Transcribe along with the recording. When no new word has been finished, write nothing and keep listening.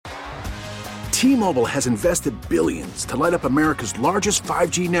T-Mobile has invested billions to light up America's largest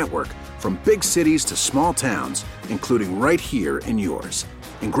 5G network, from big cities to small towns, including right here in yours.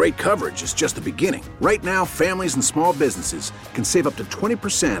 And great coverage is just the beginning. Right now, families and small businesses can save up to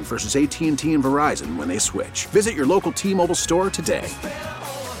 20% versus AT&T and Verizon when they switch. Visit your local T-Mobile store today.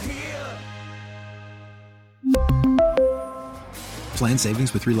 Plan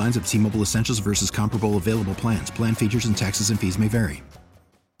savings with 3 lines of T-Mobile Essentials versus comparable available plans. Plan features and taxes and fees may vary.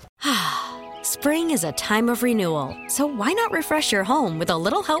 Spring is a time of renewal, so why not refresh your home with a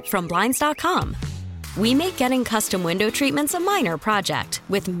little help from Blinds.com? We make getting custom window treatments a minor project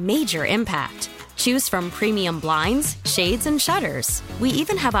with major impact. Choose from premium blinds, shades, and shutters. We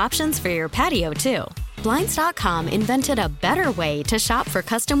even have options for your patio, too. Blinds.com invented a better way to shop for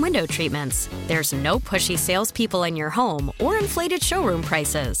custom window treatments. There's no pushy salespeople in your home or inflated showroom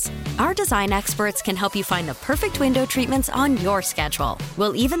prices. Our design experts can help you find the perfect window treatments on your schedule.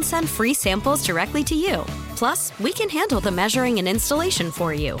 We'll even send free samples directly to you. Plus, we can handle the measuring and installation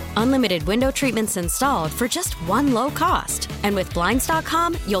for you. Unlimited window treatments installed for just one low cost. And with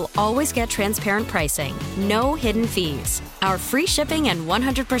Blinds.com, you'll always get transparent pricing. No hidden fees. Our free shipping and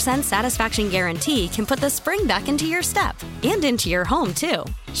 100% satisfaction guarantee can put the spring back into your step and into your home, too.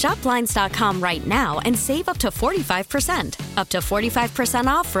 Shop Blinds.com right now and save up to 45%. Up to 45%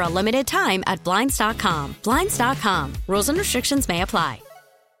 off for a limited time at Blinds.com. Blinds.com. Rules and restrictions may apply.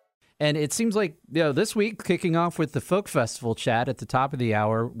 And it seems like, this week, kicking off with the Folk Festival chat at the top of the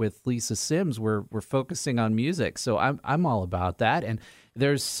hour with Lisa Sims, we're focusing on music. So I'm all about that. And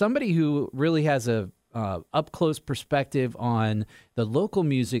there's somebody who really has a up-close perspective on the local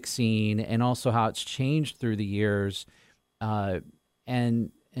music scene and also how it's changed through the years.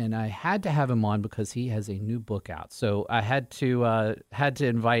 And I had to have him on because he has a new book out. So I had to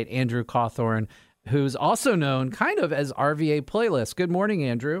invite Andrew Cawthorn, who's also known kind of as RVA Playlist. Good morning,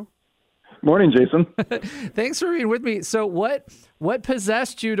 Andrew. Morning, Jason. Thanks for being with me. So what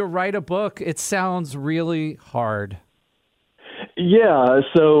possessed you to write a book? It sounds really hard. Yeah,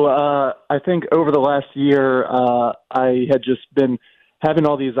 so I think over the last year, I had just been having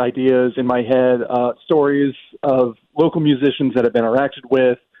all these ideas in my head, stories of local musicians that I've interacted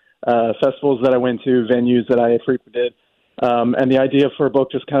with, festivals that I went to, venues that I frequented. And the idea for a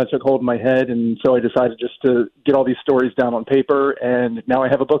book just kind of took hold in my head, and so I decided just to get all these stories down on paper, and now I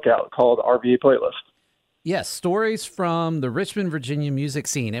have a book out called RVA Playlist. Yes, stories from the Richmond, Virginia music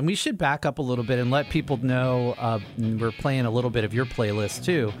scene. And we should back up a little bit and let people know we're playing a little bit of your playlist,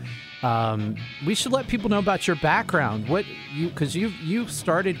 too. We should let people know about your background. Because you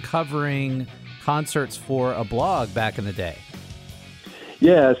started covering concerts for a blog back in the day.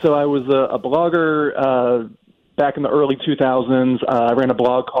 Yeah, so I was a blogger back in the early 2000s. I ran a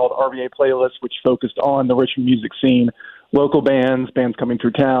blog called RVA Playlist, which focused on the Richmond music scene, local bands coming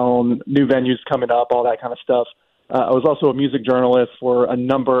through town, new venues coming up, all that kind of stuff. I was also a music journalist for a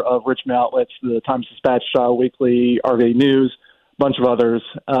number of Richmond outlets, the Times-Dispatch, Style Weekly, RVA News, a bunch of others.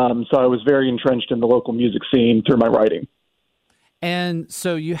 So I was very entrenched in the local music scene through my writing. And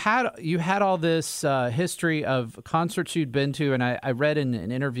so you had all this history of concerts you'd been to, and I read in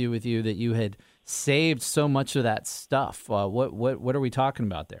an interview with you that you had saved so much of that stuff. What are we talking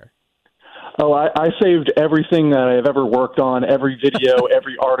about there? Oh, I saved everything that I've ever worked on, every video,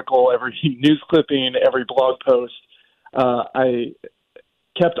 every article, every news clipping, every blog post. I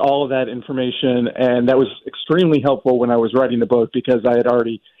kept all of that information, and that was extremely helpful when I was writing the book because I had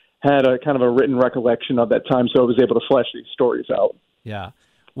already had a kind of a written recollection of that time, so I was able to flesh these stories out. Yeah.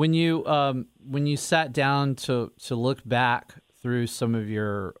 When you sat down to look back through some of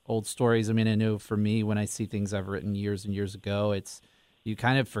your old stories, I mean, I know for me, when I see things I've written years and years ago, you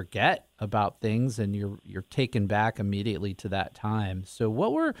kind of forget about things and you're taken back immediately to that time. So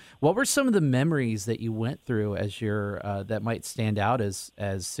what were some of the memories that you went through as that might stand out as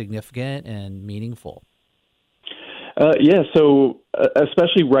significant and meaningful? So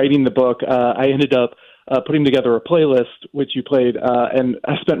especially writing the book, I ended up putting together a playlist, which you played, and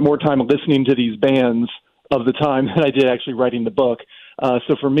I spent more time listening to these bands of the time than I did actually writing the book.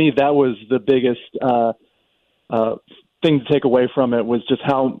 So for me, that was the biggest thing to take away from it, was just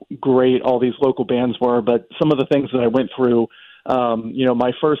how great all these local bands were. But some of the things that I went through,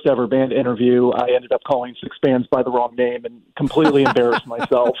 my first ever band interview, I ended up calling 6 bands by the wrong name and completely embarrassed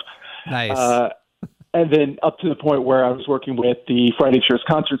myself. Nice. And then up to the point where I was working with the Friday Cheers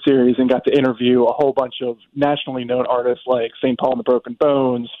concert series and got to interview a whole bunch of nationally known artists like St. Paul and the Broken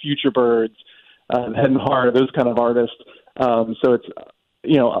Bones, Future Birds, Head and Heart, those kind of artists. So it's,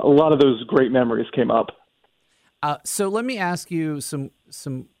 a lot of those great memories came up. So let me ask you some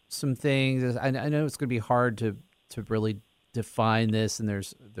things. I know it's going to be hard to really define this, and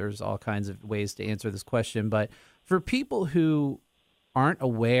there's all kinds of ways to answer this question. But for people who aren't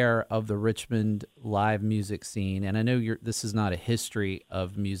aware of the Richmond live music scene, and I know this is not a history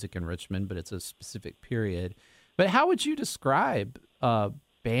of music in Richmond, but it's a specific period. But how would you describe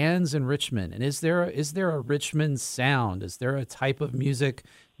bands in Richmond? And is there a Richmond sound? Is there a type of music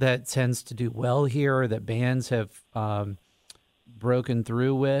that tends to do well here, or that bands have broken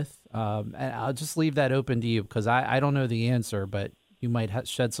through with? And I'll just leave that open to you, because I don't know the answer, but you might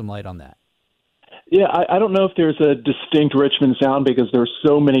shed some light on that. Yeah, I don't know if there's a distinct Richmond sound, because there's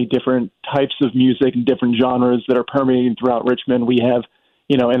so many different types of music and different genres that are permeating throughout Richmond. We have,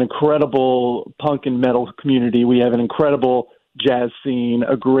 an incredible punk and metal community. We have an incredible jazz scene,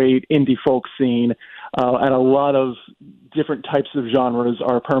 a great indie folk scene, and a lot of different types of genres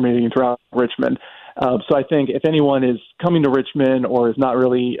are permeating throughout Richmond. So I think if anyone is coming to Richmond or is not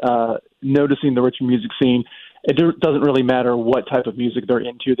really noticing the Richmond music scene, it doesn't really matter what type of music they're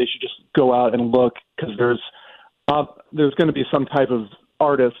into. They should just go out and look, because there's going to be some type of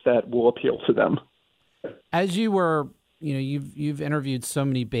artist that will appeal to them. As you were, you've interviewed so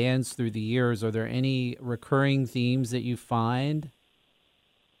many bands through the years. Are there any recurring themes that you find?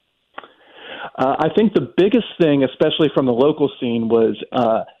 I think the biggest thing, especially from the local scene, was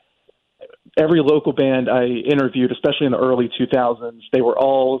every local band I interviewed, especially in the early 2000s, they were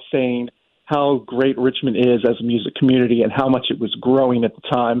all saying how great Richmond is as a music community and how much it was growing at the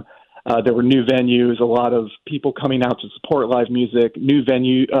time. There were new venues, a lot of people coming out to support live music, new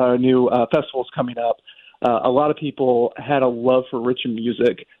festivals coming up. A lot of people had a love for Richmond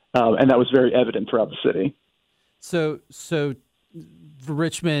music, and that was very evident throughout the city. So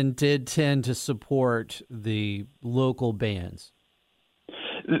Richmond did tend to support the local bands.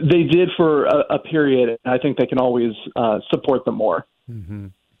 They did for a period, and I think they can always support them more. Mm-hmm.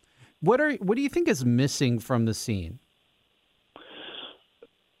 What do you think is missing from the scene?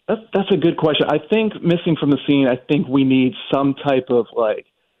 That's a good question. I think missing from the scene, I think we need some type of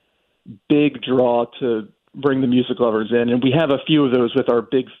big draw to bring the music lovers in. And we have a few of those with our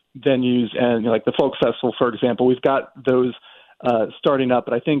big venues and like the Folk Festival, for example. We've got those starting up,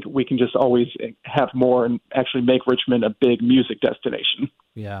 but I think we can just always have more and actually make Richmond a big music destination.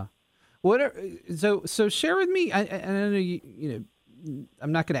 Yeah. So share with me, I know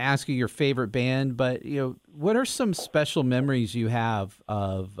I'm not going to ask you your favorite band, but what are some special memories you have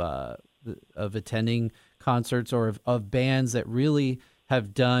of attending concerts or of bands that really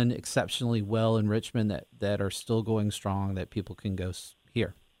have done exceptionally well in Richmond that are still going strong that people can go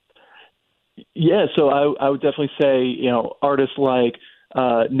hear? Yeah, so I would definitely say artists like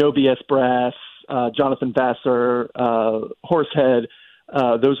No BS Brass, Jonathan Vassar, Horsehead.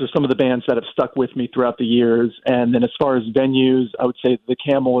 Those are some of the bands that have stuck with me throughout the years. And then as far as venues, I would say the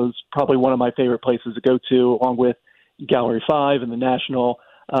Camel is probably one of my favorite places to go to, along with Gallery 5 and the National.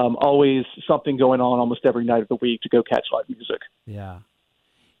 Always something going on almost every night of the week to go catch live music. Yeah.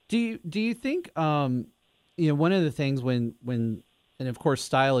 Do you think one of the things when and of course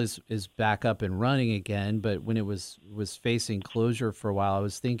Style is back up and running again, but when it was facing closure for a while, I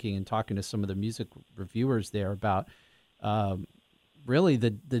was thinking and talking to some of the music reviewers there about really the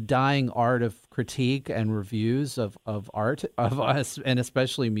dying art of critique and reviews of art, of us, and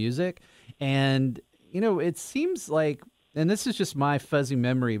especially music. And, it seems like, and this is just my fuzzy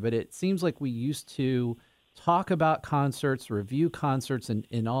memory, but it seems like we used to talk about concerts, review concerts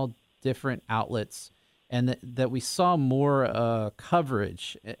in all different outlets, and that we saw more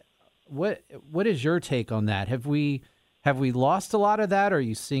coverage. What is your take on that? Have we lost a lot of that? Or are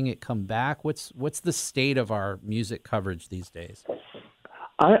you seeing it come back? What's the state of our music coverage these days?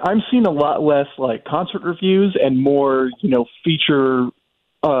 I'm seeing a lot less concert reviews and more, feature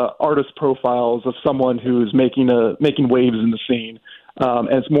artist profiles of someone who's making waves in the scene. And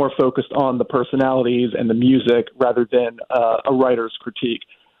it's more focused on the personalities and the music rather than a writer's critique.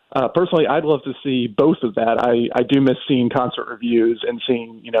 Personally, I'd love to see both of that. I do miss seeing concert reviews and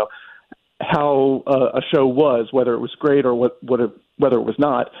seeing, how a show was, whether it was great or whether it was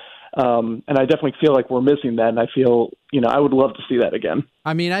not. And I definitely feel like we're missing that. And I feel, I would love to see that again.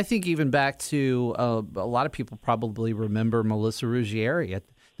 I mean, I think even back to a lot of people probably remember Melissa Ruggieri at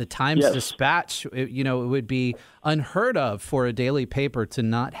the Times Dispatch. It would be unheard of for a daily paper to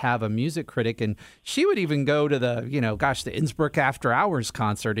not have a music critic. And she would even go to the Innsbruck After Hours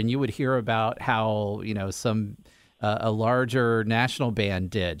concert, and you would hear about how, some a larger national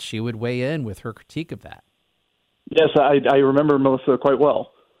band did. She would weigh in with her critique of that. Yes, I remember Melissa quite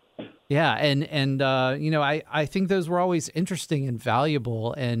well. Yeah, and I think those were always interesting and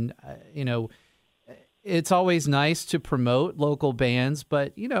valuable, and it's always nice to promote local bands,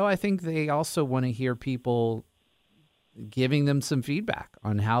 but I think they also want to hear people giving them some feedback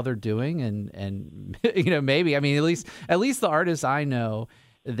on how they're doing, and maybe, I mean, at least the artists I know,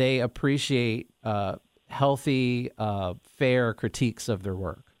 they appreciate healthy, fair critiques of their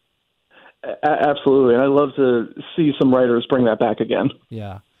work. Absolutely. And I love to see some writers bring that back again.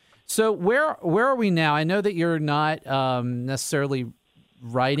 Yeah. So where are we now? I know that you're not necessarily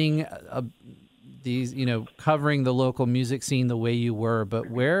writing these, covering the local music scene the way you were, but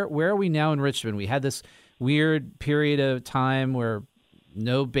where are we now in Richmond? We had this weird period of time where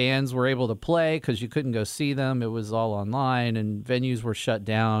no bands were able to play because you couldn't go see them. It was all online and venues were shut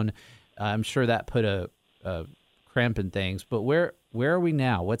down. I'm sure that put a cramp in things, but where are we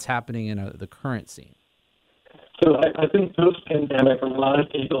now? What's happening in the current scene? So I think post-pandemic, a lot of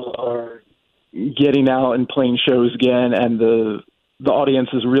people are getting out and playing shows again, and the audience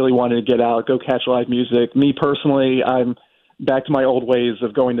is really wanting to get out, go catch live music. Me personally, I'm back to my old ways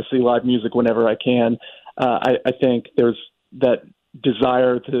of going to see live music whenever I can. I think there's that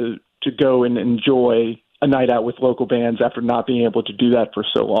desire to go and enjoy a night out with local bands after not being able to do that for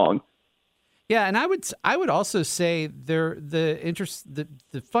so long. Yeah, and I would also say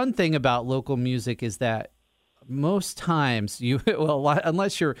the fun thing about local music is that most times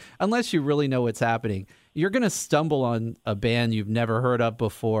unless you really know what's happening, you're going to stumble on a band you've never heard of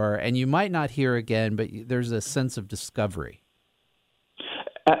before, and you might not hear again, but there's a sense of discovery.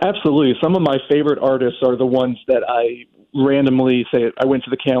 Absolutely. Some of my favorite artists are the ones that I randomly say, I went to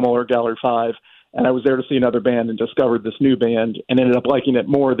the Camel or Gallery 5, and I was there to see another band and discovered this new band and ended up liking it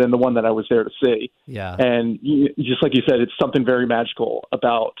more than the one that I was there to see. Yeah. And just like you said, it's something very magical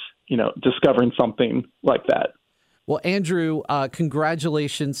about, discovering something like that. Well, Andrew,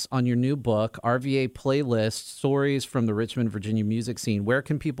 congratulations on your new book, RVA Playlist, Stories from the Richmond, Virginia Music Scene. Where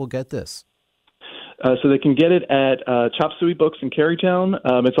can people get this? So they can get it at Chop Suey Books in Carytown.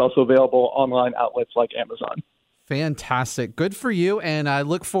 It's also available online outlets like Amazon. Fantastic. Good for you, and I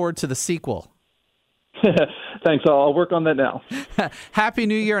look forward to the sequel. Thanks. I'll work on that now. Happy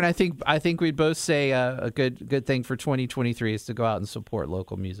New Year, and I think we'd both say a good thing for 2023 is to go out and support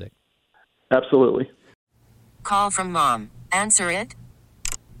local music. Absolutely. Call from mom. Answer it.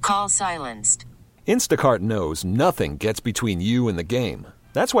 Call silenced. Instacart knows nothing gets between you and the game.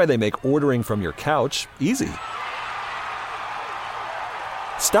 That's why they make ordering from your couch easy.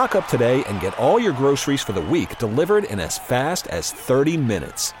 Stock up today and get all your groceries for the week delivered in as fast as 30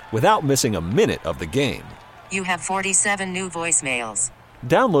 minutes without missing a minute of the game. You have 47 new voicemails.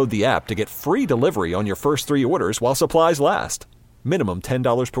 Download the app to get free delivery on your first 3 orders while supplies last. Minimum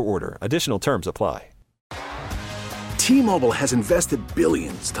 $10 per order. Additional terms apply. T-Mobile has invested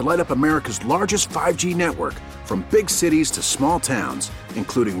billions to light up America's largest 5G network, from big cities to small towns,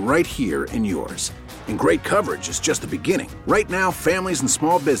 including right here in yours. And great coverage is just the beginning. Right now, families and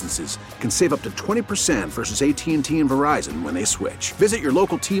small businesses can save up to 20% versus AT&T and Verizon when they switch. Visit your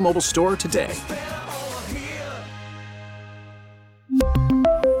local T-Mobile store today.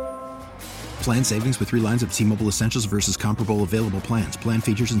 Plan savings with 3 lines of T-Mobile Essentials versus comparable available plans. Plan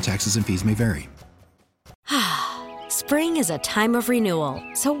features and taxes and fees may vary. Spring is a time of renewal,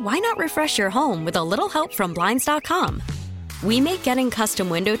 so why not refresh your home with a little help from Blinds.com? We make getting custom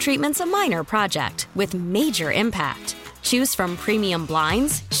window treatments a minor project with major impact. Choose from premium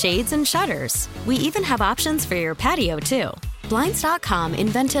blinds, shades, and shutters. We even have options for your patio, too. Blinds.com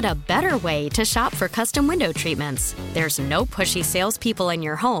invented a better way to shop for custom window treatments. There's no pushy salespeople in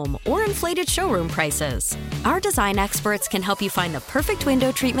your home or inflated showroom prices. Our design experts can help you find the perfect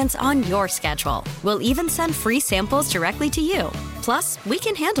window treatments on your schedule. We'll even send free samples directly to you. Plus, we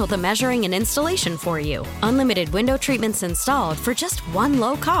can handle the measuring and installation for you. Unlimited window treatments installed for just one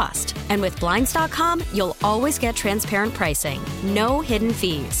low cost. And with Blinds.com, you'll always get transparent pricing. No hidden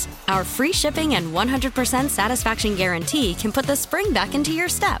fees. Our free shipping and 100% satisfaction guarantee can put the spring back into your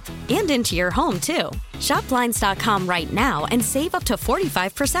step and into your home, too. Shop Blinds.com right now and save up to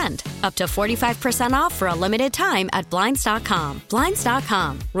 45%. Up to 45% off for a limited time at Blinds.com.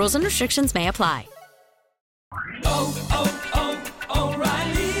 Blinds.com. Rules and restrictions may apply.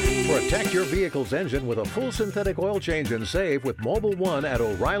 O'Reilly. Protect your vehicle's engine with a full synthetic oil change and save with Mobil 1 at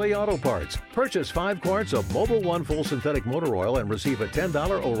O'Reilly Auto Parts. Purchase 5 quarts of Mobil 1 full synthetic motor oil and receive a $10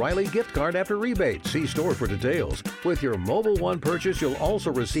 O'Reilly gift card after rebate. See store for details. With your Mobil 1 purchase, you'll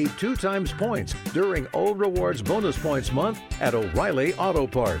also receive 2 times points during O Rewards Bonus Points Month at O'Reilly Auto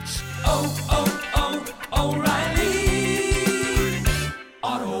Parts. O'Reilly.